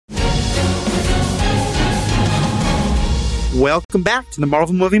Welcome back to the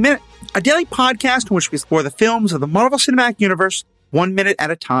Marvel Movie Minute, a daily podcast in which we explore the films of the Marvel Cinematic Universe 1 minute at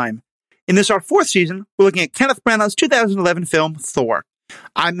a time. In this, our 4th season, we're looking at Kenneth Branagh's 2011 film, Thor.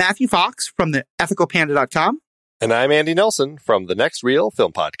 I'm Matthew Fox from the ethicalpanda.com. And I'm Andy Nelson from the Next Reel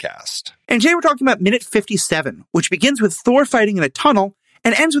Film Podcast. And today we're talking about minute 57, which begins with Thor fighting in a tunnel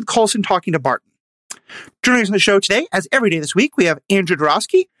and ends with Coulson talking to Barton. Joining us on the show today, as every day this week, we have Andrew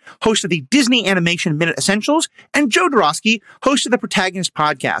Dorosky, host of the Disney Animation Minute Essentials, and Joe Dorosky, host of the Protagonist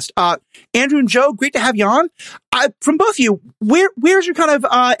Podcast. Andrew and Joe, great to have you on. From both of you, where's your kind of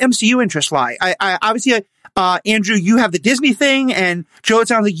MCU interest lie? Obviously, Andrew, you have the Disney thing, and Joe, it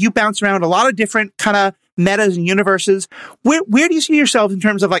sounds like you bounce around a lot of different kind of metas and universes. Where do you see yourself in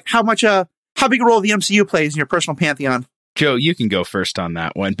terms of like how big a role the MCU plays in your personal pantheon? Joe, you can go first on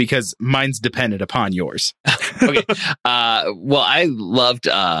that one because mine's dependent upon yours. Okay. Well, I loved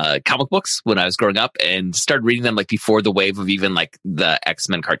comic books when I was growing up and started reading them like before the wave of even like the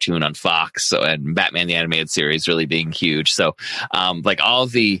X-Men cartoon on Fox and Batman the Animated Series really being huge. So like all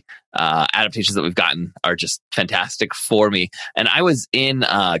of the adaptations that we've gotten are just fantastic for me. And I was in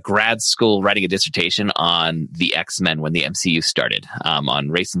grad school writing a dissertation on the X-Men when the MCU started, on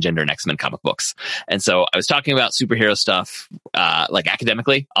race and gender and X-Men comic books. And so I was talking about superhero stuff like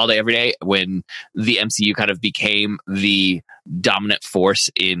academically all day, every day when the MCU kind of became the dominant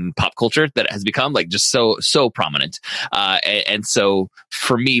force in pop culture that it has become, like just so prominent. And so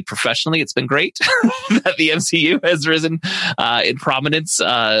for me professionally, it's been great that the MCU has risen in prominence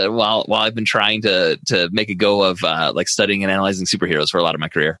while I've been trying to make a go of like studying and analyzing superheroes for a lot of my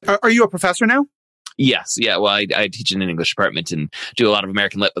career. Are you a professor now? Yes. Yeah. Well, I teach in an English department and do a lot of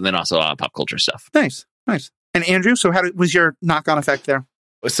American Lit, but then also pop culture stuff. Nice. And Andrew, so was your knock-on effect there?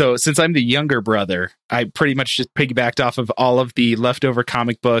 So since I'm the younger brother, I pretty much just piggybacked off of all of the leftover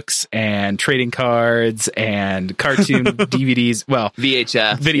comic books and trading cards and cartoon DVDs. Well,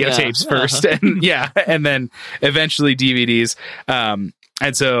 VHS videotapes first. And then eventually DVDs. And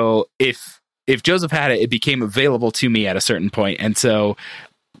so if Joseph had it became available to me at a certain point. And so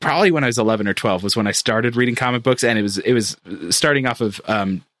probably when I was 11 or 12 was when I started reading comic books. And it was starting off of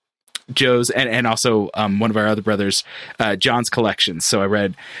Joe's and also one of our other brothers, John's collections. So I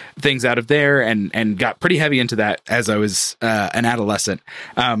read things out of there and got pretty heavy into that as I was an adolescent.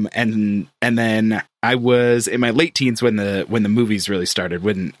 And then I was in my late teens when the movies really started.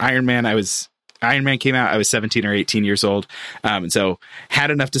 When Iron Man came out, I was 17 or 18 years old. And so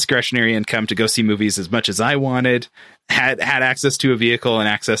had enough discretionary income to go see movies as much as I wanted, had access to a vehicle and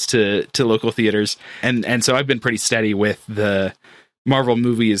access to local theaters. And so I've been pretty steady with the Marvel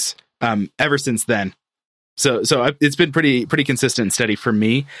movies ever since then. So it's been pretty consistent and steady for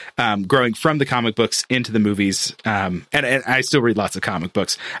me, growing from the comic books into the movies. And I still read lots of comic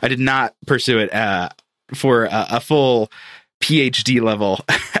books. I did not pursue it for a full PhD level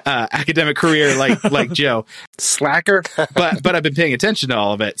academic career like Joe. Slacker. But I've been paying attention to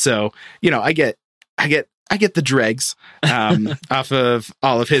all of it. So, I get the dregs off of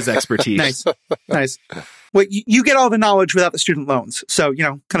all of his expertise. Nice. Well, you get all the knowledge without the student loans. So,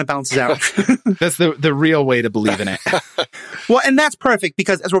 kind of balances out. That's the real way to believe in it. Well, and that's perfect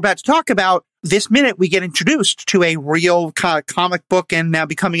because as we're about to talk about this minute, we get introduced to a real comic book and now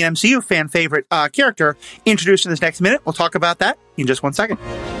becoming an MCU fan favorite character introduced in this next minute. We'll talk about that in just 1 second.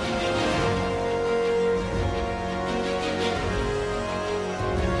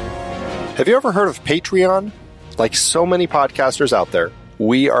 Have you ever heard of Patreon? Like so many podcasters out there,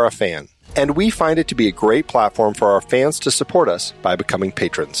 we are a fan. And we find it to be a great platform for our fans to support us by becoming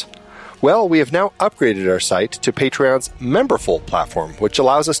patrons. Well, we have now upgraded our site to Patreon's Memberful platform, which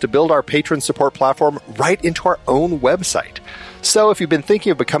allows us to build our patron support platform right into our own website. So if you've been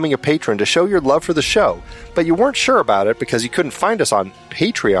thinking of becoming a patron to show your love for the show, but you weren't sure about it because you couldn't find us on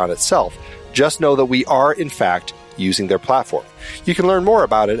Patreon itself, just know that we are, in fact, using their platform. You can learn more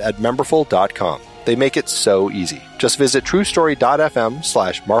about it at memberful.com. They make it so easy. Just visit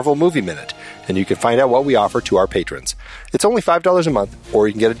truestory.fm/Marvel Movie Minute, and you can find out what we offer to our patrons. It's only $5 a month, or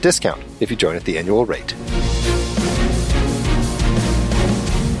you can get a discount if you join at the annual rate.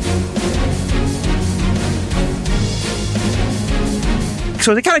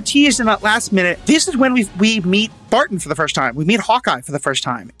 So they kind of teased in that last minute, this is when we meet Barton for the first time. We meet Hawkeye for the first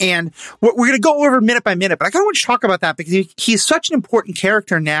time. And we're going to go over minute by minute, but I kind of want to talk about that because he's such an important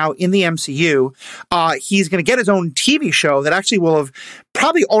character now in the MCU. He's going to get his own TV show that actually will have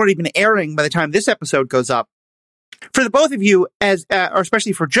probably already been airing by the time this episode goes up. For the both of you, as or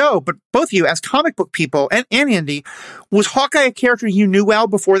especially for Joe, but both of you as comic book people, and Andy, was Hawkeye a character you knew well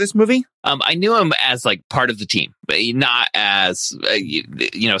before this movie? I knew him as like part of the team, but not as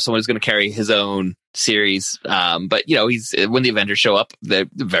someone who's going to carry his own series. But he's when the Avengers show up,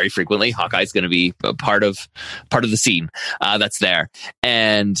 very frequently Hawkeye's going to be a part of the scene that's there,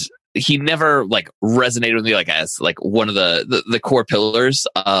 and he never like resonated with me like as like one of the core pillars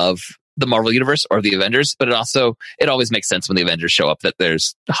of the Marvel Universe or the Avengers, but it always makes sense when the Avengers show up that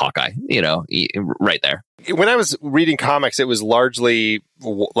there's Hawkeye, right there. When I was reading comics, it was largely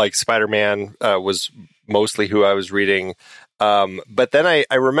like Spider-Man was mostly who I was reading. But then I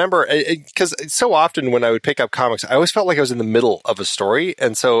remember, because so often when I would pick up comics, I always felt like I was in the middle of a story.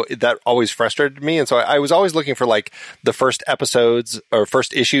 And so that always frustrated me. And so I was always looking for like the first episodes or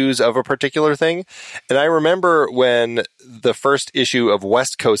first issues of a particular thing. And I remember when the first issue of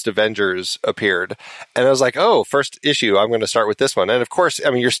West Coast Avengers appeared, and I was like, oh, first issue, I'm going to start with this one. And of course, I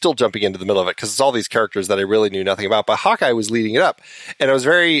mean, you're still jumping into the middle of it because it's all these characters that I really knew nothing about. But Hawkeye was leading it up. And I was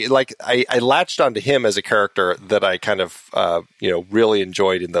very, like, I latched onto him as a character that I kind of, really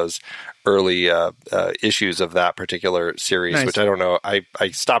enjoyed in those early issues of that particular series, nice. Which I don't know.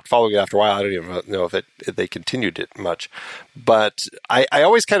 I stopped following it after a while. I don't even know if they continued it much. But I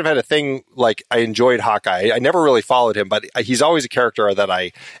always kind of had a thing, like I enjoyed Hawkeye. I never really followed him, but he's always a character that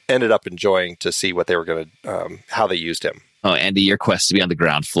I ended up enjoying to see what they were going to, how they used him. Oh, Andy, your quest to be on the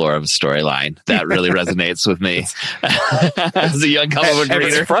ground floor of a storyline, that really resonates with me. As a young comic book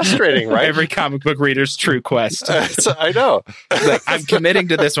reader. It's frustrating, right? Every comic book reader's true quest. I know. Like, I'm committing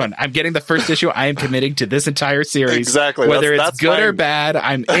to this one. I'm getting the first issue. I am committing to this entire series. Exactly. Whether it's good or bad,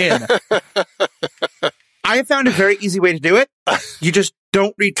 I'm in. I have found a very easy way to do it. You just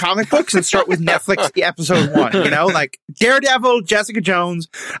don't read comic books and start with Netflix episode 1, like Daredevil, Jessica Jones.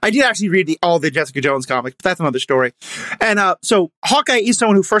 I did actually read all the Jessica Jones comics, but that's another story. And so Hawkeye is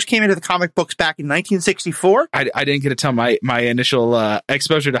someone who first came into the comic books back in 1964. I didn't get to tell my initial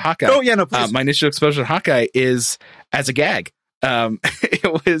exposure to Hawkeye. Oh, yeah, no, please. My initial exposure to Hawkeye is as a gag.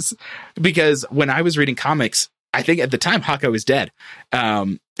 It was because when I was reading comics, I think at the time Hawkeye was dead.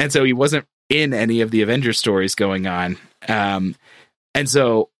 And so he wasn't in any of the Avengers stories going on. And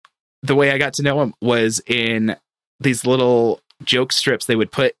so the way I got to know him was in these little joke strips they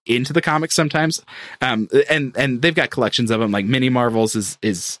would put into the comics sometimes. And they've got collections of them, like Mini Marvels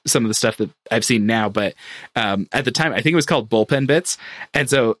is some of the stuff that I've seen now. But at the time, I think it was called Bullpen Bits. And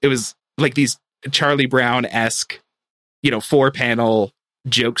so it was like these Charlie Brown-esque, 4-panel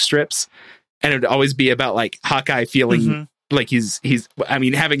joke strips. And it would always be about like Hawkeye feeling like he's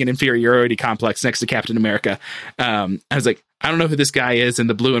having an inferiority complex next to Captain America. I was like, I don't know who this guy is in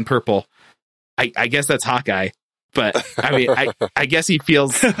the blue and purple. I guess that's Hawkeye, but I guess he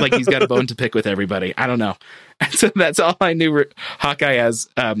feels like he's got a bone to pick with everybody. I don't know. And so that's all I knew Hawkeye as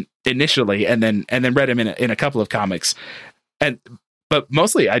initially, and then read him in a couple of comics. But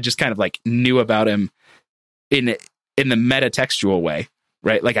mostly I just kind of like knew about him in the metatextual way,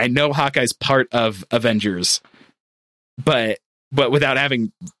 right? Like I know Hawkeye's part of Avengers, but without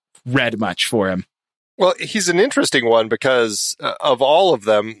having read much for him. Well, he's an interesting one because of all of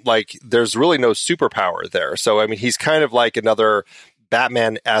them, like there's really no superpower there. So, I mean, he's kind of like another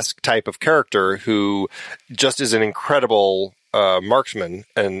Batman-esque type of character who just is an incredible marksman.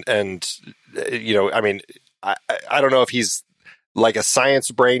 And I mean, I don't know if he's like a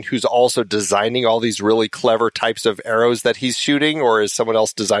science brain who's also designing all these really clever types of arrows that he's shooting, or is someone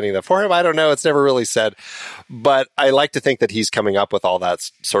else designing them for him? I don't know. It's never really said, but I like to think that he's coming up with all that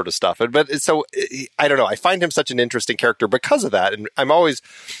sort of stuff. But so I don't know. I find him such an interesting character because of that. And I'm always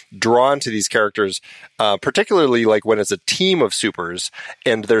drawn to these characters, particularly like when it's a team of supers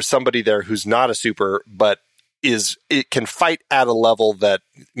and there's somebody there who's not a super, but it can fight at a level that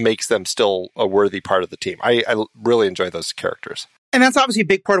makes them still a worthy part of the team. I really enjoy those characters. And that's obviously a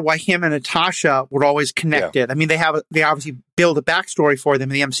big part of why him and Natasha were always connected. Yeah. I mean, they obviously build a backstory for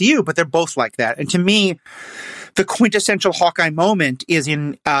them in the MCU, but they're both like that. And to me, the quintessential Hawkeye moment is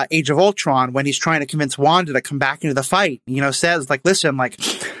in Age of Ultron when he's trying to convince Wanda to come back into the fight. Says like, listen, like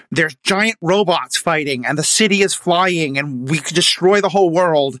there's giant robots fighting and the city is flying and we could destroy the whole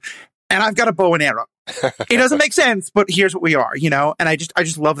world. And I've got a bow and arrow. It doesn't make sense, but here's what we are, and I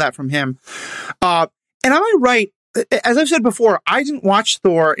just love that from him. And am I right? as I've said before, I didn't watch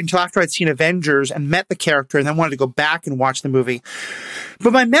Thor until after I'd seen Avengers and met the character and then wanted to go back and watch the movie.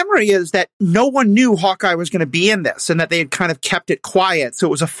 But my memory is that no one knew Hawkeye was going to be in this and that they had kind of kept it quiet. So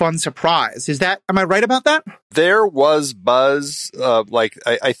it was a fun surprise. Am I right about that? There was buzz.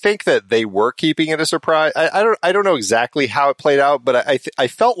 I think that they were keeping it a surprise. I don't know exactly how it played out, but I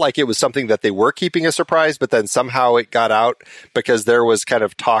felt like it was something that they were keeping a surprise, but then somehow it got out because there was kind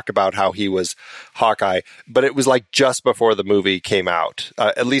of talk about how he was Hawkeye, but it was like just before the movie came out.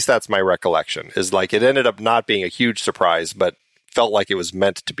 At least that's my recollection, is like it ended up not being a huge surprise, but felt like it was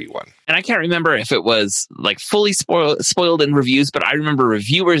meant to be one. And I can't remember if it was like fully spoiled in reviews, but I remember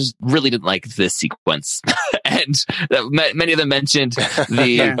reviewers really didn't like this sequence. And many of them mentioned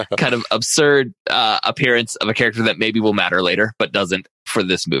the kind of absurd appearance of a character that maybe will matter later, but doesn't for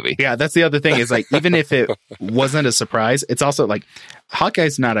this movie. Yeah, that's the other thing is like, even if it wasn't a surprise, it's also like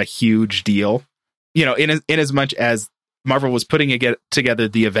Hawkeye's not a huge deal. You know, in as much as Marvel was putting together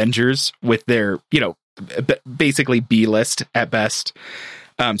the Avengers with their, basically B-list at best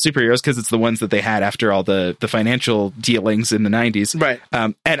superheroes, because it's the ones that they had after all the financial dealings in the 90s. Right.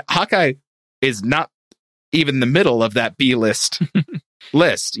 And Hawkeye is not even the middle of that B-list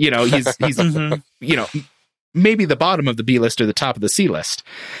list. He's Mm-hmm. Maybe the bottom of the B list or the top of the C list.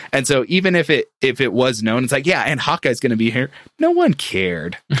 And so even if it was known, it's like, yeah, and Hawkeye's going to be here. No one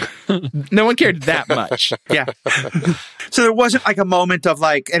cared. No one cared that much. Yeah. So there wasn't like a moment of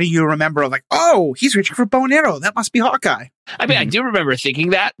like, any of you remember of like, oh, he's reaching for bow and arrow. That must be Hawkeye. I mean, I do remember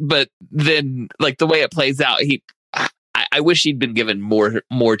thinking that, but then like the way it plays out, I wish he'd been given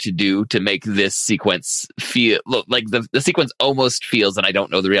more to do to make this sequence feel like the sequence almost feels, and I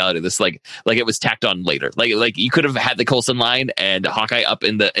don't know the reality of this, like it was tacked on later. Like you could have had the Coulson line and Hawkeye up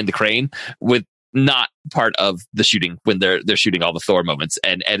in the crane with not part of the shooting when they're shooting all the Thor moments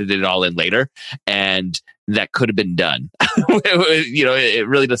and edited it all in later, and that could have been done. It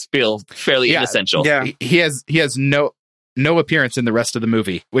really does feel fairly inessential. Yeah, he has no appearance in the rest of the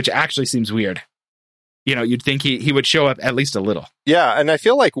movie, which actually seems weird. You'd think he would show up at least a little. Yeah, and I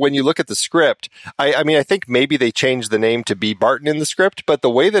feel like when you look at the script, I think maybe they changed the name to B. Barton in the script, but the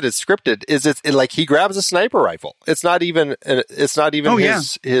way that it's scripted is it's like he grabs a sniper rifle. It's not even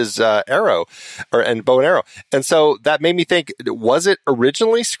his arrow and bow and arrow. And so that made me think, was it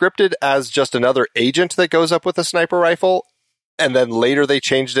originally scripted as just another agent that goes up with a sniper rifle? And then later they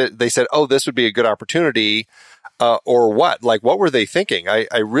changed it. They said, oh, this would be a good opportunity. Or what? Like, what were they thinking?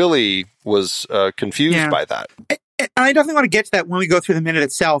 I really was confused by that. And I definitely want to get to that when we go through the minute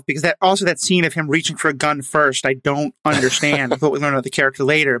itself, because that scene of him reaching for a gun first, I don't understand what we learn about the character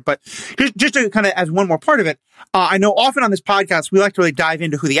later. But just to kind of as one more part of it, I know often on this podcast, we like to really dive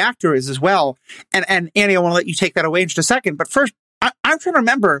into who the actor is as well. And Annie, I want to let you take that away in just a second. But first, I'm trying to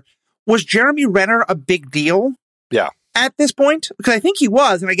remember, was Jeremy Renner a big deal? Yeah. At this point? Because I think he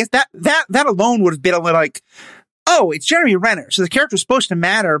was. And I guess that alone would have been a little like, oh, it's Jeremy Renner. So the character's supposed to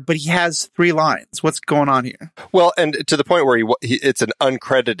matter, but he has 3 lines. What's going on here? Well, and to the point where it's an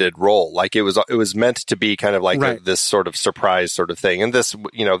uncredited role. Like it was meant to be kind of like this sort of surprise sort of thing. And this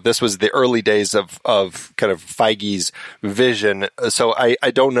was the early days of kind of Feige's vision. So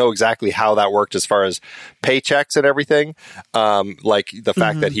I don't know exactly how that worked as far as paychecks and everything. Like the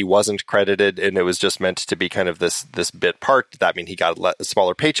fact that he wasn't credited and it was just meant to be kind of this bit part. Does that mean he got a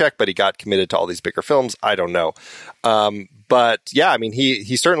smaller paycheck, but he got committed to all these bigger films? I don't know. But yeah, I mean,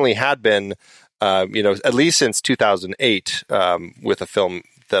 he certainly had been, at least since 2008, with a film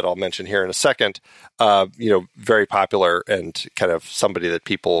that I'll mention here in a second, very popular and kind of somebody that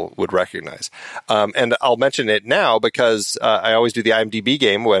people would recognize. And I'll mention it now because I always do the IMDb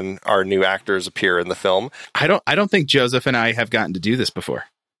game when our new actors appear in the film. I don't think Joseph and I have gotten to do this before.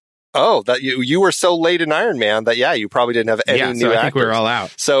 Oh, that you were so late in Iron Man that you probably didn't have any new actors. I think we're all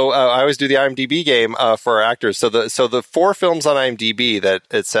out. So I always do the IMDb game for our actors. So the 4 films on IMDb that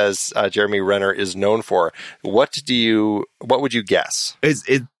it says Jeremy Renner is known for. What would you guess? Is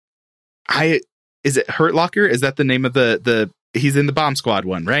it Hurt Locker? Is that the name of the he's in the Bomb Squad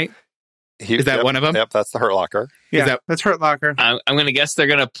one, right? Is that one of them? Yep, that's the Hurt Locker. Yeah, that's Hurt Locker. I'm going to guess they're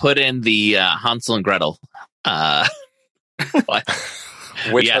going to put in the Hansel and Gretel.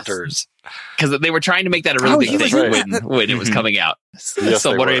 Witch Hunters. Because they were trying to make that a really big thing when it was coming out. Yes,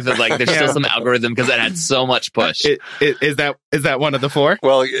 so I'm wondering if there's still some algorithm because that had so much push. Is that one of the 4?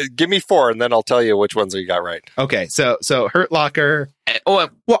 Well, give me 4 and then I'll tell you which ones you got right. Okay, so Hurt Locker.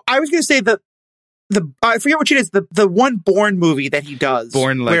 Well, I was going to say the I forget which it is, the one Bourne movie that he does.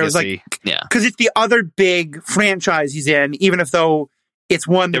 Bourne Legacy. Because it's the other big franchise he's in, even if though it's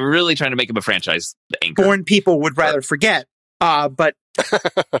one they were really trying to make him a franchise anchor. Bourne people would rather forget. But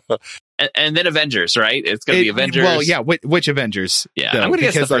And then Avengers, right? It's going to be Avengers. Well, yeah. Which Avengers? Yeah, though? I'm going to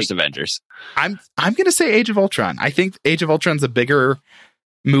guess the Because, first Avengers. I'm going to say Age of Ultron. I think Age of Ultron's a bigger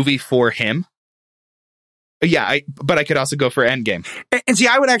movie for him. Yeah, but I could also go for Endgame. And see,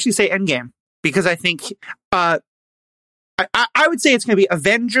 I would actually say Endgame because I think I would say it's going to be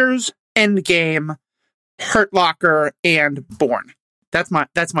Avengers, Endgame, Hurt Locker, and Bourne. That's my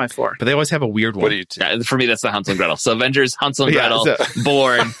four. But they always have a weird one. What do you? For me, that's the Hansel and Gretel. So Avengers, Hansel and Gretel,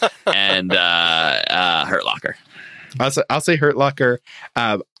 Bourne, and Hurt Locker. I'll say Hurt Locker.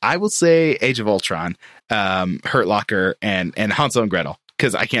 I will say Age of Ultron, Hurt Locker, and Hansel and Gretel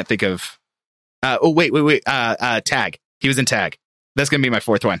because I can't think of. Wait. Tag. He was in Tag. That's gonna be my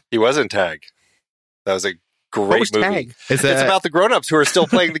fourth one. He was in Tag. That was a great movie. Tag? It's about the grown-ups who are still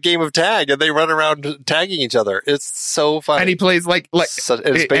playing the game of tag, and they run around tagging each other. It's so fun. And he plays like it's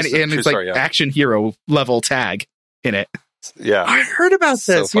like action hero level tag in it. Yeah, I heard about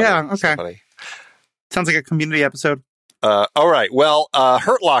this. So yeah, okay. So funny. Sounds like a Community episode. All right. Well,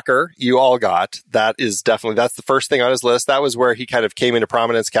 Hurt Locker, you all got. That's the first thing on his list. That was where he kind of came into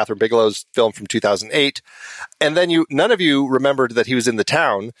prominence. Catherine Bigelow's film from 2008. And then none of you remembered that he was in The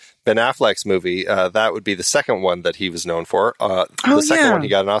Town, Ben Affleck's movie. That would be the second one that he was known for. The second one he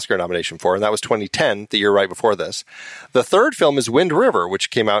got an Oscar nomination for, and that was 2010, the year right before this. The third film is Wind River,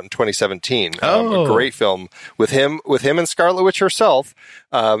 which came out in 2017. A great film with him and Scarlet Witch herself,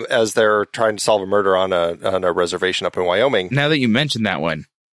 as they're trying to solve a murder on a reservation up in Wyoming. Now that you mentioned that one,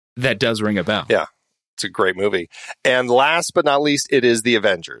 that does ring a bell. Yeah. It's a great movie. And last but not least, it is The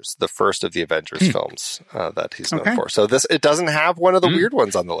Avengers, the first of the Avengers films that he's known for. So it doesn't have one of the weird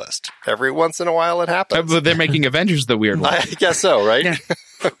ones on the list. Every once in a while it happens. But they're making Avengers the weird one. I guess so, right? Yeah.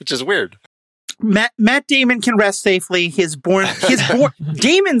 Which is weird. Matt Damon can rest safely.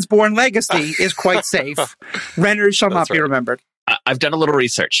 Damon's Bourne legacy is quite safe. Renner shall not be remembered. I've done a little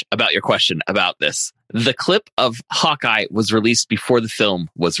research about your question about this. The clip of Hawkeye was released before the film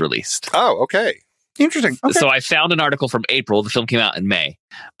was released. Oh, okay. Interesting. Okay. So I found an article from April. The film came out in May.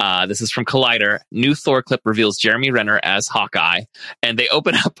 This is from Collider. New Thor clip reveals Jeremy Renner as Hawkeye. And they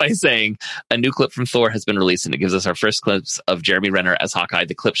open up by saying, a new clip from Thor has been released, and it gives us our first clips of Jeremy Renner as Hawkeye.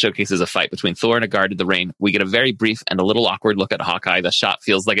 The clip showcases a fight between Thor and a guard in the rain. We get a very brief and a little awkward look at Hawkeye. The shot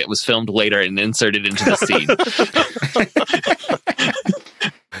feels like it was filmed later and inserted into the scene.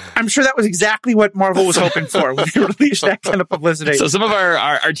 I'm sure that was exactly what Marvel was hoping for when they released that kind of publicity. So some of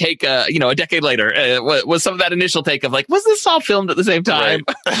our take, a decade later, was some of that initial take of like, was this all filmed at the same time?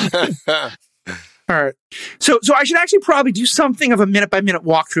 Right. All right. So I should actually probably do something of a minute-by-minute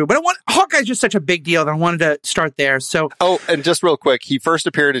walkthrough, but Hawkeye's just such a big deal that I wanted to start there. So, and just real quick, he first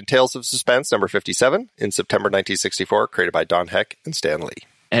appeared in Tales of Suspense, number 57, in September 1964, created by Don Heck and Stan Lee.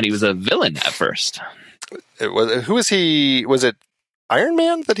 And he was a villain at first. Who was he? Was it Iron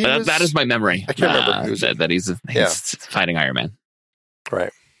Man that he was? That is my memory. I can't remember that he's fighting Iron Man.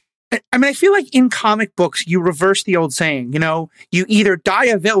 Right. I mean, I feel like in comic books, you reverse the old saying, you either die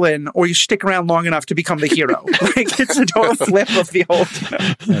a villain or you stick around long enough to become the hero. Like, it's a total flip of the old.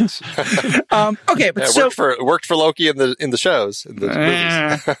 Okay, but it worked for Loki in the shows, in the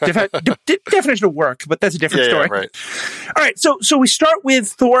movies. Definition of work, but that's a different story. Yeah, right. All right, so we start with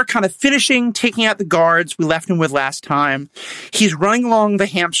Thor kind of taking out the guards we left him with last time. He's running along the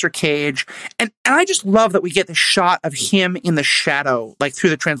hamster cage, and I just love that we get the shot of him in the shadow, like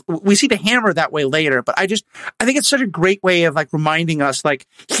through the we see the hammer that way later, but I think it's such a great way of like reminding us like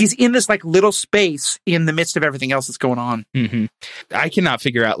he's in this like little space in the midst of everything else that's going on. Mm-hmm. I cannot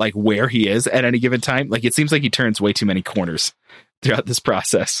figure out like where he is at any given time. Like it seems like he turns way too many corners throughout this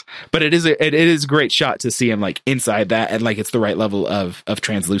process, but it is a great shot to see him like inside that, and like it's the right level of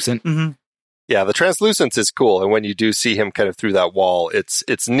translucent. Mm-hmm. Yeah, the translucence is cool, and when you do see him kind of through that wall,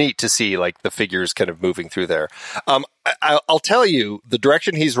 it's neat to see like the figures kind of moving through there. I'll tell you, the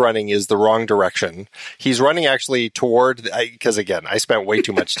direction he's running is the wrong direction. He's running actually toward, because again, I spent way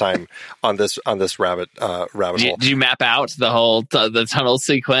too much time on this rabbit hole. Did you map out the whole the tunnel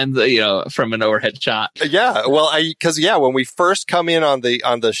sequence, from an overhead shot? Yeah, well, when we first come in on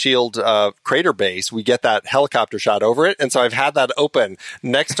the Shield crater base, we get that helicopter shot over it, and so I've had that open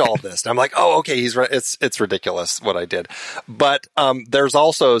next to all this, and I'm like, oh, okay, it's ridiculous what I did, but there's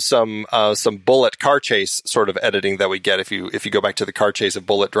also some Bullet car chase sort of editing that we get if you go back to the car chase of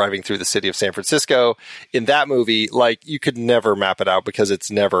Bullet driving through the city of San Francisco in that movie. Like, you could never map it out because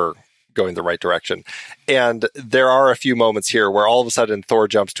it's never going the right direction. And there are a few moments here where all of a sudden Thor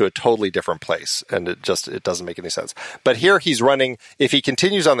jumps to a totally different place, and it doesn't make any sense. But here he's running. If he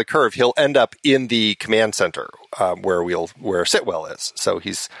continues on the curve, he'll end up in the command center where Sitwell is. So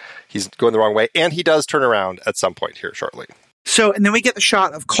he's going the wrong way, and he does turn around at some point here shortly. So, and then we get the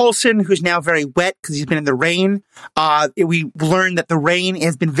shot of Coulson, who's now very wet because he's been in the rain. We learn that the rain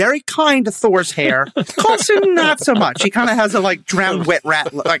has been very kind to Thor's hair. Coulson, not so much. He kind of has a like drowned wet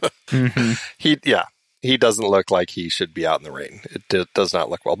rat. Like, He doesn't look like he should be out in the rain. It does not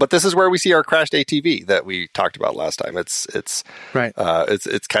look well. But this is where we see our crashed ATV that we talked about last time. It's right.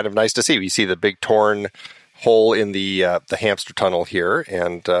 It's kind of nice to see. We see the big torn hole in the hamster tunnel here,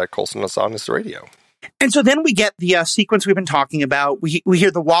 and Coulson is on his radio. And so then we get the sequence we've been talking about. We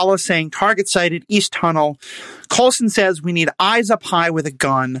hear the Wallace saying, target sighted, East Tunnel. Coulson says, we need eyes up high with a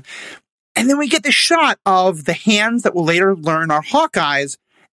gun. And then we get the shot of the hands that we'll later learn are Hawkeye's,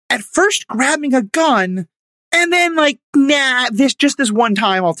 at first grabbing a gun, and then like, nah, this one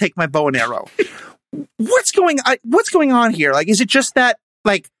time I'll take my bow and arrow. What's going on here? Like, is it just that,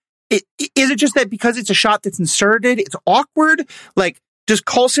 like, is it just that because it's a shot that's inserted, it's awkward? Like, does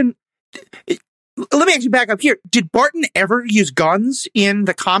Coulson... Let me actually back up here. Did Barton ever use guns in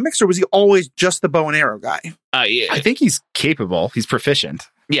the comics, or was he always just the bow and arrow guy? Yeah. I think he's capable. He's proficient.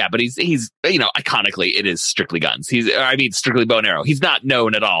 Yeah, but he's iconically, it is strictly guns. Strictly bow and arrow. He's not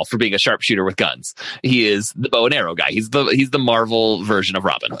known at all for being a sharpshooter with guns. He is the bow and arrow guy. He's the Marvel version of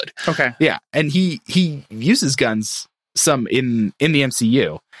Robin Hood. Okay. Yeah, and he uses guns some in the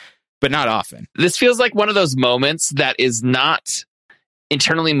MCU, but not often. This feels like one of those moments that is not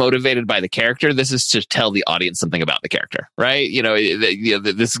internally motivated by the character. This is to tell the audience something about the character, right?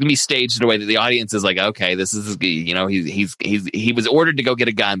 This is gonna be staged in a way that the audience is like, okay, this is, he was ordered to go get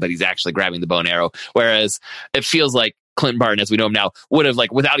a gun, but he's actually grabbing the bow and arrow. Whereas it feels like Clint Barton, as we know him now, would have,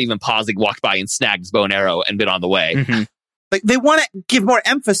 like, without even pausing, walked by and snagged his bow and arrow and been on the way. Mm-hmm. Like, they want to give more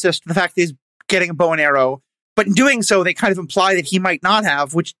emphasis to the fact that he's getting a bow and arrow, but in doing so, they kind of imply that he might not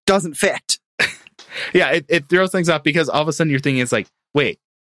have, which doesn't fit. Yeah, it throws things off because all of a sudden you're thinking, it's like, wait,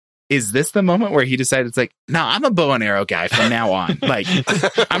 is this the moment where he decided it's like, no, I'm a bow and arrow guy from now on. Like,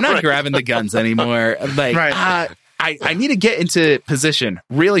 I'm not grabbing the guns anymore. Like, I need to get into position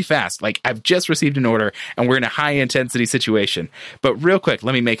really fast. Like, I've just received an order and we're in a high intensity situation. But real quick,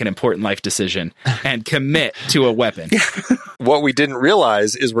 let me make an important life decision and commit to a weapon. What we didn't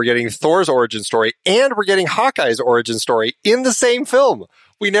realize is we're getting Thor's origin story and we're getting Hawkeye's origin story in the same film.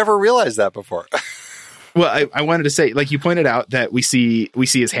 We never realized that before. Well, I wanted to say, like you pointed out, that we see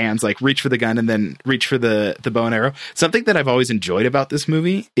his hands like reach for the gun and then reach for the bow and arrow. Something that I've always enjoyed about this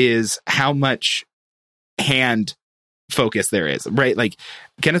movie is how much hand focus there is, right? Like,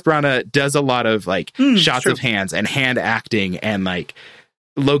 Kenneth Branagh does a lot of like shots of hands and hand acting, and like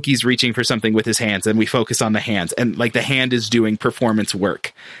Loki's reaching for something with his hands and we focus on the hands, and like the hand is doing performance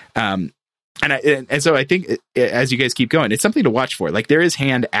work. And so I think as you guys keep going, it's something to watch for. Like, there is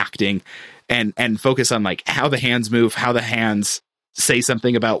hand acting and focus on like how the hands move, how the hands say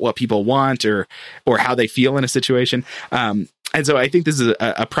something about what people want or how they feel in a situation. And so I think this is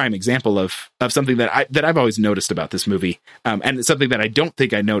a prime example of something that I've always noticed about this movie. And it's something that I don't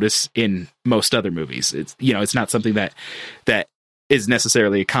think I notice in most other movies. It's, it's not something that is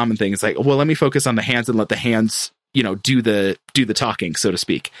necessarily a common thing. It's like, well, let me focus on the hands and let the hands, do the talking, so to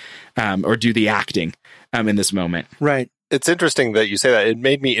speak, or do the acting in this moment. Right. It's interesting that you say that. It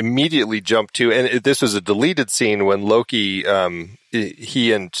made me immediately jump to, and this was a deleted scene when Loki,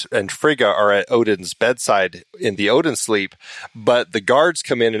 he and Frigga are at Odin's bedside in the Odin sleep, but the guards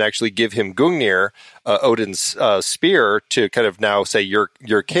come in and actually give him Gungnir, Odin's spear, to kind of now say you're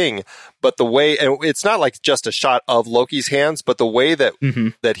king. But the way, and it's not like just a shot of Loki's hands, but the way that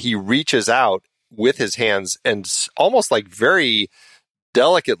that he reaches out with his hands and almost like very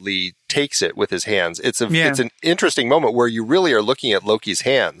delicately takes it with his hands. It's an interesting moment where you really are looking at Loki's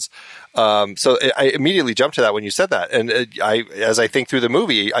hands. So I immediately jumped to that when you said that. And as I think through the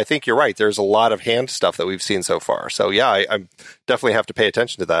movie, I think you're right. There's a lot of hand stuff that we've seen so far. So yeah, I definitely have to pay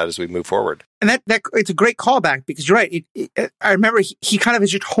attention to that as we move forward. And that it's a great callback because you're right. I remember he kind of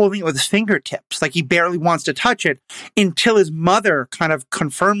is just holding it with his fingertips. Like, he barely wants to touch it until his mother kind of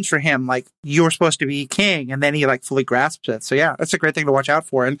confirms for him, like, you're supposed to be king. And then he like fully grasps it. So yeah, that's a great thing to watch out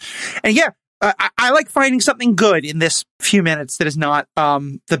for. And yeah, I like finding something good in this few minutes that is not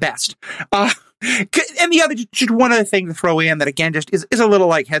the best. And the other, just one other thing to throw in that again just is a little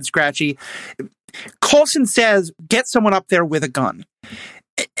like head scratchy. Coulson says, get someone up there with a gun.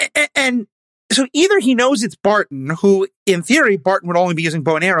 And so either he knows it's Barton, who in theory Barton would only be using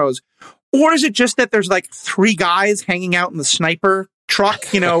bow and arrows, or is it just that there's like three guys hanging out in the sniper truck,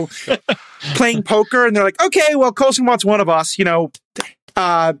 playing poker, and they're like, okay, well, Coulson wants one of us, 2 out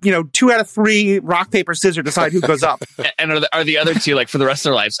of 3 rock, paper, scissors decide who goes up. And are the other two, like, for the rest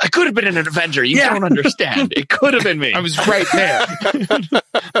of their lives, I could have been an Avenger. You don't understand. It could have been me. I was right there.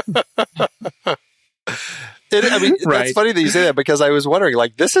 That's funny that you say that, because I was wondering,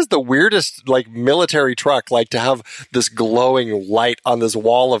 like, this is the weirdest, like, military truck, like, to have this glowing light on this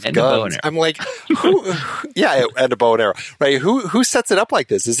wall of guns. I'm like, and a bow and arrow, right? Who sets it up like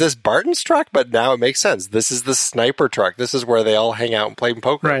this? Is this Barton's truck? But now it makes sense. This is the sniper truck. This is where they all hang out and play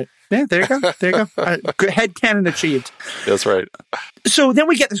poker. Right. Yeah, there you go. Good headcanon achieved. That's right. So then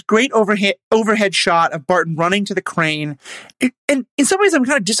we get this great overhead shot of Barton running to the crane. And in some ways, I'm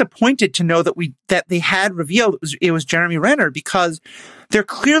kind of disappointed to know that they had revealed it was Jeremy Renner, because they're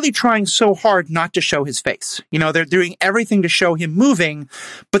clearly trying so hard not to show his face. You know, they're doing everything to show him moving,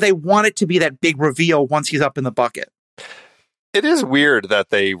 but they want it to be that big reveal once he's up in the bucket. It is weird that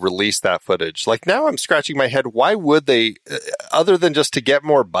they released that footage. Like, now I'm scratching my head. Why would they, other than just to get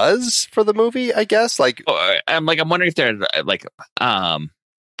more buzz for the movie, I guess? Like, I'm wondering if they're like,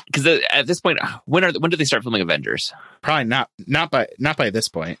 because at this point, when do they start filming Avengers? Probably not by this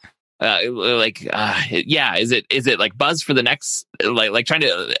point. Is it like buzz for the next, like trying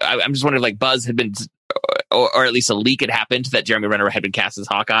to, I'm just wondering, like, buzz had been, or at least a leak had happened that Jeremy Renner had been cast as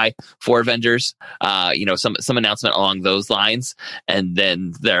Hawkeye for Avengers. Some announcement along those lines, and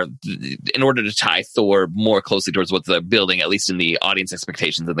then in order to tie Thor more closely towards what they're building, at least in the audience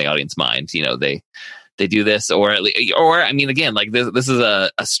expectations and the audience mind, they do this, or I mean, again, like this is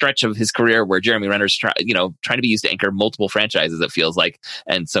a stretch of his career where Jeremy Renner's trying to be used to anchor multiple franchises, it feels like,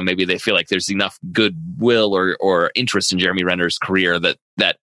 and so maybe they feel like there's enough goodwill or interest in Jeremy Renner's career that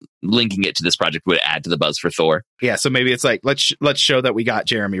linking it to this project would add to the buzz for Thor. Yeah, so maybe it's like let's show that we got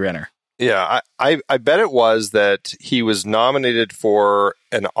Jeremy Renner. Yeah, I bet it was that he was nominated for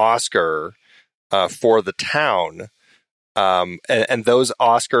an Oscar for The Town. And those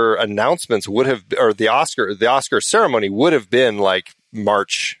Oscar announcements would have, or the Oscar ceremony would have been like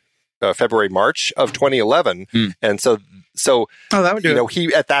February, March of 2011. And so that would do it.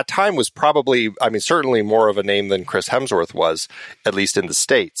 He at that time was probably, I mean, certainly more of a name than Chris Hemsworth was, at least in the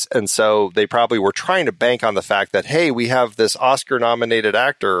States. And so they probably were trying to bank on the fact that, hey, we have this Oscar nominated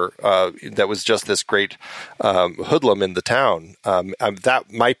actor that was just this great hoodlum in The Town. That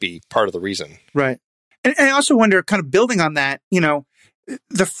might be part of the reason. Right. And I also wonder, kind of building on that,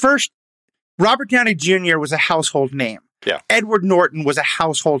 the first Robert Downey Jr. was a household name. Yeah. Edward Norton was a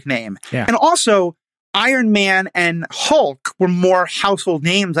household name. Yeah. And also Iron Man and Hulk were more household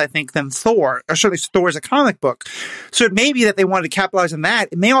names, I think, than Thor, or certainly Thor is a comic book. So it may be that they wanted to capitalize on that.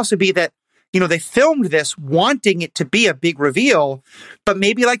 It may also be that, they filmed this wanting it to be a big reveal, but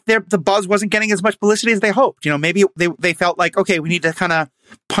maybe like the buzz wasn't getting as much publicity as they hoped. Maybe they felt like, okay, we need to kind of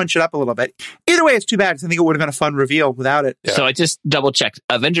punch it up a little bit. Either way, it's too bad, because I think it would have been a fun reveal without it. Yeah. So I just double checked.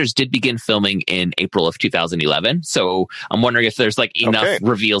 Avengers did begin filming in April of 2011. So I'm wondering if there's like enough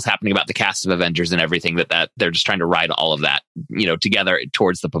reveals happening about the cast of Avengers and everything that they're just trying to ride all of that, together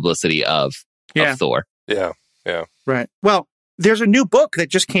towards the publicity of Thor. Yeah. Yeah. Right. Well, there's a new book that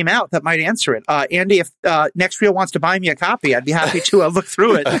just came out that might answer it. Andy, if Next Reel wants to buy me a copy, I'd be happy to look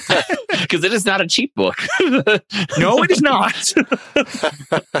through it. Because it is not a cheap book. No, it is not.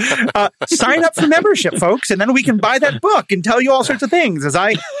 Sign up for membership, folks, and then we can buy that book and tell you all sorts of things as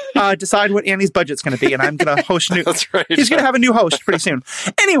I decide what Andy's budget's going to be, and I'm going to host new. That's right. He's going to have a new host pretty soon.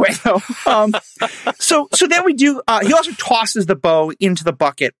 Anyway, though, so then we do. He also tosses the bow into the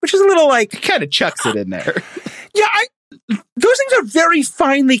bucket, which is a little like kind of chucks it in there. Yeah, those things are very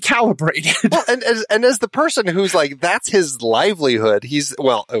finely calibrated. Well, and as the person who's like, that's his livelihood, he's,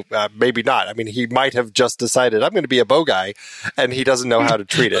 maybe not. I mean, he might have just decided, I'm going to be a bow guy, and he doesn't know how to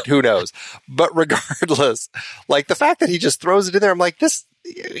treat it. Who knows? But regardless, like the fact that he just throws it in there, I'm like, this,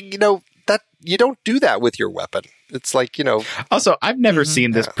 that you don't do that with your weapon. It's like, Also, I've never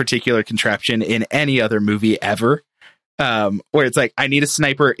seen this particular contraption in any other movie ever. Where it's like, I need a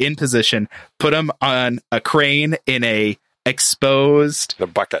sniper in position, put him on a crane in a exposed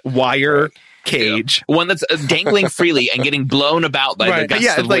bucket wire cage. One that's dangling freely and getting blown about by the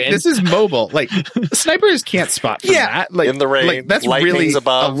gusts of wind. This is mobile. Like, snipers can't spot from that. Like, in the rain, that's really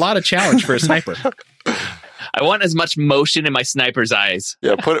above. A lot of challenge for a sniper. I want as much motion in my sniper's eyes.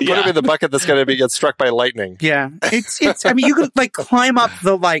 Yeah, put him in the bucket that's going to get struck by lightning. Yeah, it's. I mean, you could like climb up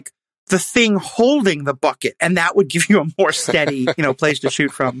the thing holding the bucket, and that would give you a more steady, place to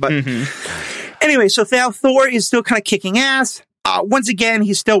shoot from. But anyway, so now Thor is still kind of kicking ass. Once again,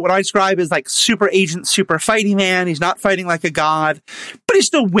 he's still what I describe as like super agent, super fighting man. He's not fighting like a god, but he's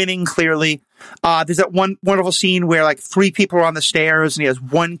still winning clearly. There's that one wonderful scene where like 3 people are on the stairs and he has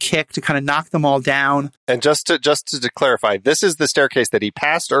one kick to kind of knock them all down. And just to clarify, this is the staircase that he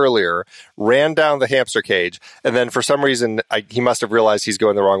passed earlier, ran down the hamster cage, and then for some reason he must have realized he's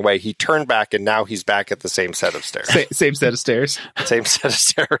going the wrong way. He turned back and now he's back at the same set of stairs. Same set of stairs. Same set of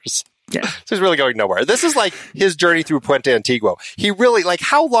stairs. Yeah. So he's really going nowhere. This is like his journey through Puente Antiguo. He really, like,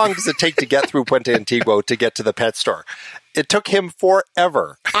 how long does it take to get through Puente Antiguo to get to the pet store? It took him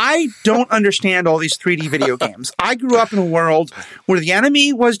forever. I don't understand all these 3D video games. I grew up in a world where the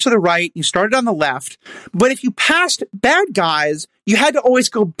enemy was to the right, you started on the left, but if you passed bad guys, you had to always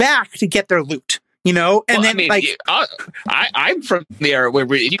go back to get their loot. And I'm from the era where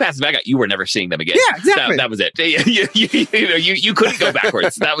if you passed the bad guy, you were never seeing them again. Yeah, exactly. That was it. You couldn't go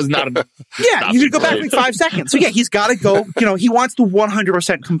backwards. That was not a... Yeah, you could go back in 5 seconds. So yeah, he's got to go, he wants the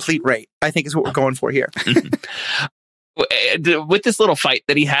 100% complete rate, I think is what we're going for here. With this little fight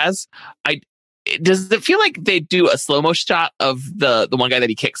that he has, does it feel like they do a slow-mo shot of the one guy that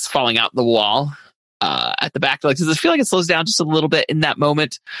he kicks falling out the wall at the back? Like, does it feel like it slows down just a little bit in that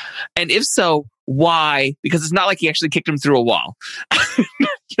moment? And if so, why? Because it's not like he actually kicked him through a wall.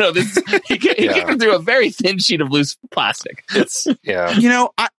 He kicked him through a very thin sheet of loose plastic.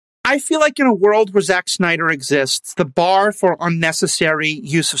 I feel like in a world where Zack Snyder exists, the bar for unnecessary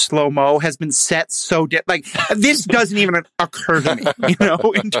use of slow-mo has been set so this doesn't even occur to me,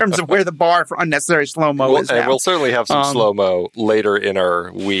 in terms of where the bar for unnecessary slow-mo is now. And we'll certainly have some slow-mo later in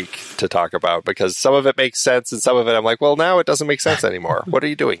our week to talk about, because some of it makes sense and some of it I'm like, well, now it doesn't make sense anymore. What are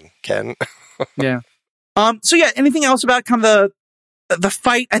you doing, Ken? Yeah. Anything else about kind of the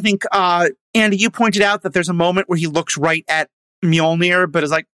fight? I think, Andy, you pointed out that there's a moment where he looks right at Mjolnir, but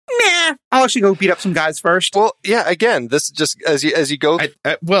is like, nah, I'll actually go beat up some guys first. Well, yeah, again, this just as you go.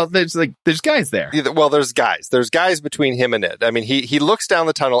 There's guys there. Well, there's guys. There's guys between him and it. I mean, he looks down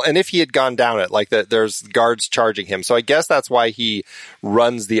the tunnel, and if he had gone down it, there's guards charging him. So I guess that's why he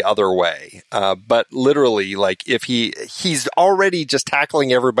runs the other way. But literally, if he's already just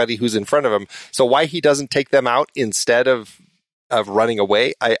tackling everybody who's in front of him. So why he doesn't take them out instead of running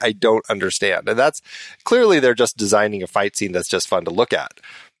away, I don't understand. And that's clearly they're just designing a fight scene that's just fun to look at.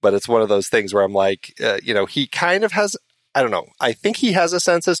 But it's one of those things where I'm like, he kind of has, I don't know. I think he has a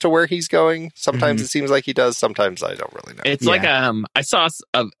sense as to where he's going. Sometimes it seems like he does. Sometimes I don't really know. It's like, I saw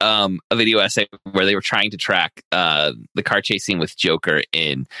a video essay where they were trying to track the car chase scene with Joker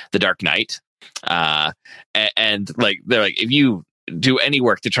in The Dark Knight. And they're like, if you do any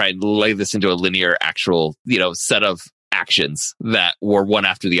work to try and lay this into a linear actual, set of actions that were one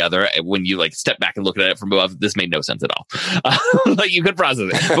after the other, when you step back and look at it from above, this made no sense at all. You could process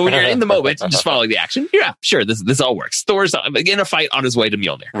it, but when you're in the moment just following the action, yeah, sure, this all works. Thor's in a fight on his way to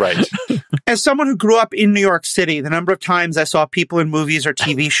Mjolnir, right? As someone who grew up in New York City, the number of times I saw people in movies or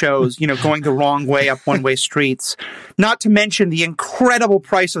TV shows going the wrong way up one-way streets, not to mention the incredible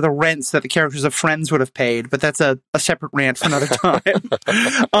price of the rents that the characters of Friends would have paid, but that's a separate rant for another time.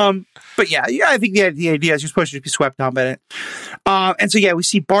 But yeah, I think the idea is you're supposed to just be swept on by it. And so, we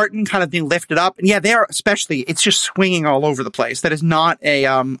see Barton kind of being lifted up. And there, especially, it's just swinging all over the place. That is not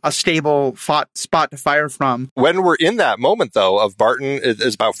a stable spot to fire from. When we're in that moment, though, of Barton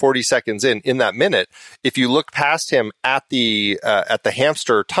is about 40 seconds in that minute, if you look past him at the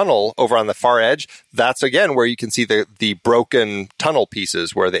hamster tunnel over on the far edge, that's, again, where you can see the broken tunnel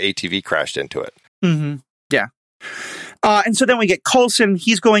pieces where the ATV crashed into it. Mm-hmm. Yeah. And so then we get Coulson.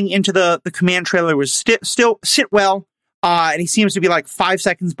 He's going into the command trailer with still Sitwell. And he seems to be 5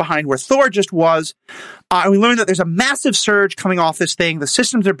 seconds behind where Thor just was. And we learn that there's a massive surge coming off this thing. The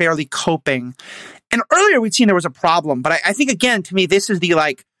systems are barely coping. And earlier we'd seen there was a problem. But I think, again, to me, this is the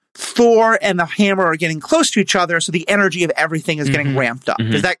Thor and the hammer are getting close to each other. So the energy of everything is getting ramped up.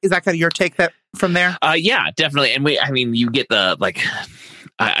 Mm-hmm. Is that kind of your take from there? Yeah, definitely. And you get the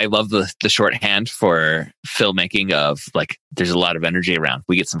I love the shorthand for filmmaking of there's a lot of energy around.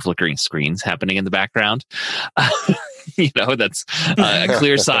 We get some flickering screens happening in the background. That's a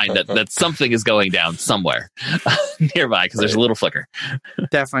clear sign that something is going down somewhere nearby because there's a little flicker.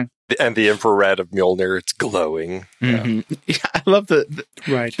 Definitely. And the infrared of Mjolnir, it's glowing. Mm-hmm. Yeah, I love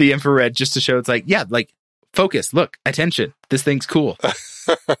the infrared just to show it's focus, look, attention. This thing's cool.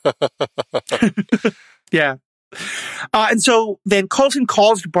 Yeah. And so then Coulson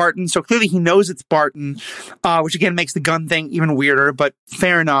calls to Barton, so clearly he knows it's Barton, which again makes the gun thing even weirder, but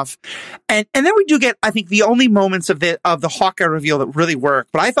fair enough. And then we do get, I think, the only moments of the Hawkeye reveal that really work,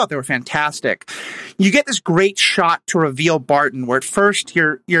 but I thought they were fantastic. You get this great shot to reveal Barton, where at first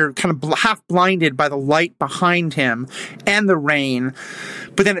you're kind of half blinded by the light behind him and the rain,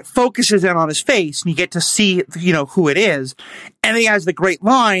 but then it focuses in on his face and you get to see, who it is. And he has the great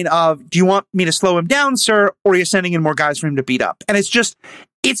line of, do you want me to slow him down, sir? Or are you sending in more guys for him to beat up? And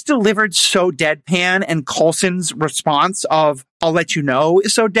it's delivered so deadpan, and Coulson's response of, I'll let you know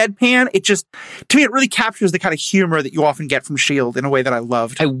is so deadpan. It just, to me, it really captures the kind of humor that you often get from S.H.I.E.L.D. in a way that I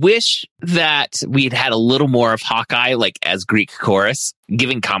loved. I wish that we'd had a little more of Hawkeye, like as Greek chorus,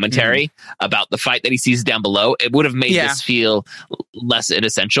 giving commentary about the fight that he sees down below. It would have made this feel less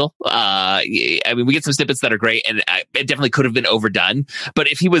inessential. I mean, we get some snippets that are great, and it definitely could have been overdone.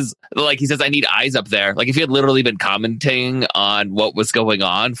 But if he was, like he says, I need eyes up there. Like if he had literally been commenting on what was going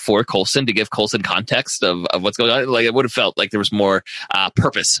on for Coulson to give Coulson context of what's going on, like it would have felt like there was more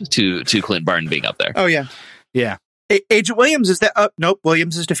purpose to Clint Barton being up there. Oh, yeah. Yeah. Agent Williams is that? Nope.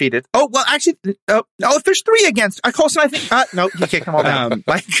 Williams is defeated. Oh, well, actually, if there's 3 against Coulson, I think. Nope, he kicked them all down.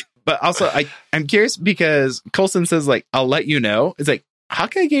 But also, I'm curious because Coulson says, like, I'll let you know. It's like,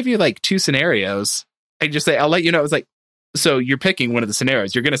 Hawkeye gave you like 2 scenarios. I just say, I'll let you know. It's like, so you're picking one of the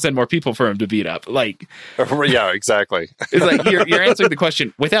scenarios. You're going to send more people for him to beat up. Like, yeah, exactly. It's like you're answering the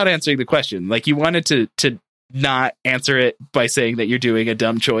question without answering the question. Like you wanted to not answer it by saying that you're doing a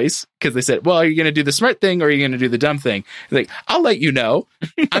dumb choice because they said, well, are you going to do the smart thing or are you going to do the dumb thing? Like, I'll let you know.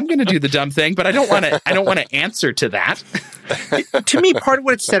 I'm going to do the dumb thing, but I don't want to answer to that. To me, part of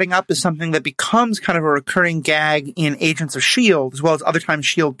what it's setting up is something that becomes kind of a recurring gag in Agents of S.H.I.E.L.D. as well as other times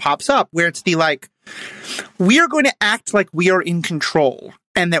S.H.I.E.L.D. pops up, where it's the like, we are going to act like we are in control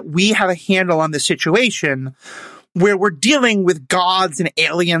and that we have a handle on the situation, where we're dealing with gods and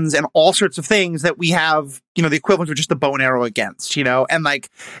aliens and all sorts of things that we have, the equivalent of just a bow and arrow against, and like,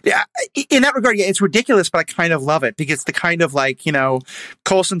 yeah, in that regard, yeah, it's ridiculous, but I kind of love it because it's the kind of like,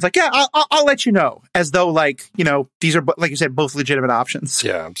 Coulson's like, yeah, I'll let you know, as though like, these are, like you said, both legitimate options.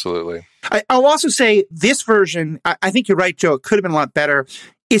 Yeah, absolutely. I'll also say this version, I think you're right, Joe, it could have been a lot better.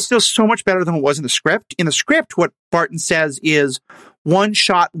 It's still so much better than it was in the script. In the script, what Barton says is 1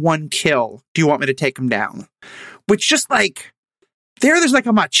 shot, 1 kill. Do you want me to take him down? Which just like, there's like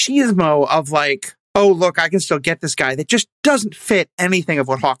a machismo of like, oh, look, I can still get this guy that just doesn't fit anything of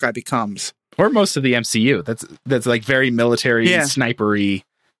what Hawkeye becomes. Or most of the MCU. That's like very military, snipery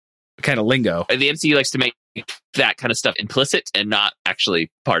kind of lingo. The MCU likes to make that kind of stuff implicit and not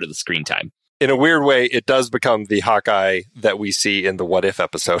actually part of the screen time. In a weird way, it does become the Hawkeye that we see in the What If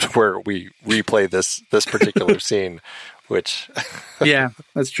episode where we replay this particular scene, which... Yeah,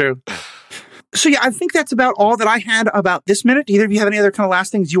 that's true. So yeah, I think that's about all that I had about this minute. Do either of you have any other kind of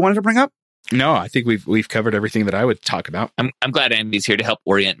last things you wanted to bring up? No, I think we've covered everything that I would talk about. I'm glad Andy's here to help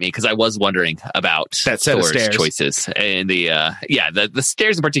orient me because I was wondering about that set Thor's of stairs choices and the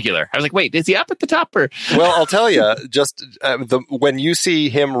stairs in particular. I was like, wait, is he up at the top or? Well, I'll tell you, just when you see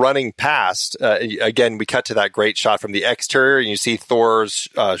him running past, again, we cut to that great shot from the exterior, and you see Thor's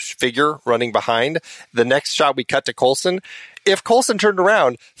figure running behind. The next shot, we cut to Coulson. If Coulson turned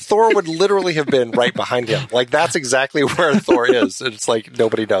around, Thor would literally have been right behind him. Like, that's exactly where Thor is. It's like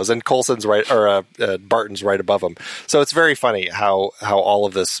nobody knows. And Coulson's right, or Barton's right above him. So it's very funny how all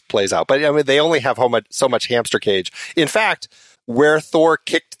of this plays out. But I mean, they only have so much hamster cage. In fact, where Thor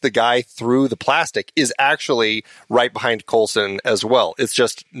kicked the guy through the plastic is actually right behind Coulson as well. It's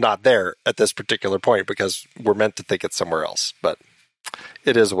just not there at this particular point because we're meant to think it's somewhere else. But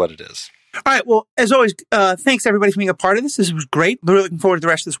it is what it is. All right. Well, as always, thanks everybody for being a part of this. This was great. Really looking forward to the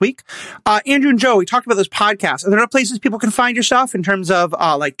rest of this week. Andrew and Joe, we talked about those podcasts. Are there other places people can find your stuff in terms of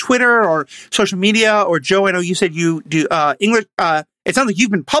like Twitter or social media? Or Joe, I know you said you do English. It sounds like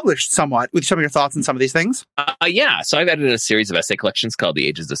you've been published somewhat with some of your thoughts on some of these things. Yeah. So I've edited a series of essay collections called The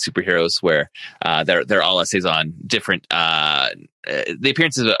Ages of Superheroes, where they're all essays on different the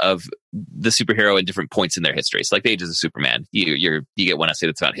appearances of the superhero in different points in their history. So like The Ages of Superman, you get one essay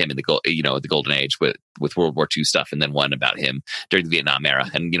that's about him in the Golden Age with World War II stuff, and then one about him during the Vietnam era,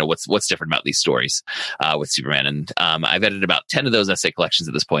 and what's different about these stories with Superman. And I've edited about 10 of those essay collections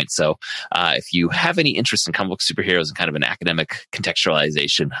at this point. So if you have any interest in comic book superheroes and kind of an academic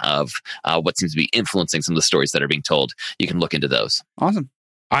contextualization of what seems to be influencing some of the stories that are being told, you can look into those. Awesome.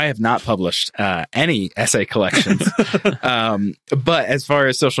 I have not published any essay collections, but as far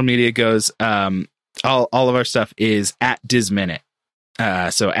as social media goes, all of our stuff is at DisMinute.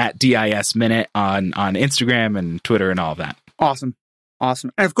 So at DIS Minute on Instagram and Twitter and all of that. Awesome.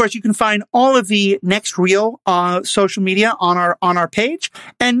 And of course, you can find all of the Next Reel social media on our page.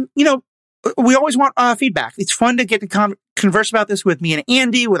 And we always want feedback. It's fun to get to converse about this with me and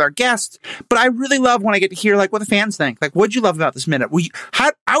Andy, with our guests. But I really love when I get to hear like what the fans think. Like, what'd you love about this minute?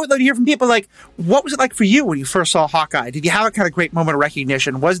 I would love to hear from people like, what was it like for you when you first saw Hawkeye? Did you have a kind of great moment of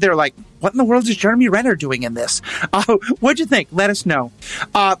recognition? Was there like, what in the world is Jeremy Renner doing in this? What'd you think? Let us know.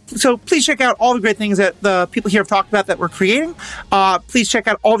 So please check out all the great things that the people here have talked about that we're creating. Please check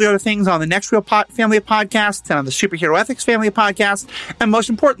out all the other things on the Next Reel family of podcasts and on the Superhero Ethics family of podcasts. And most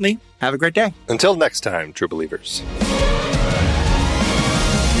importantly, have a great day. Until next time, true believers.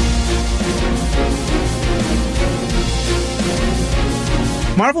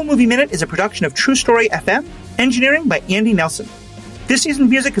 Marvel Movie Minute is a production of True Story FM, engineering by Andy Nelson. This season's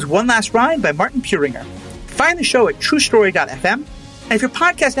music is One Last Ride by Martin Puringer. Find the show at truestory.fm, and if your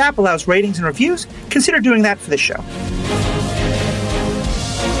podcast app allows ratings and reviews, consider doing that for this show.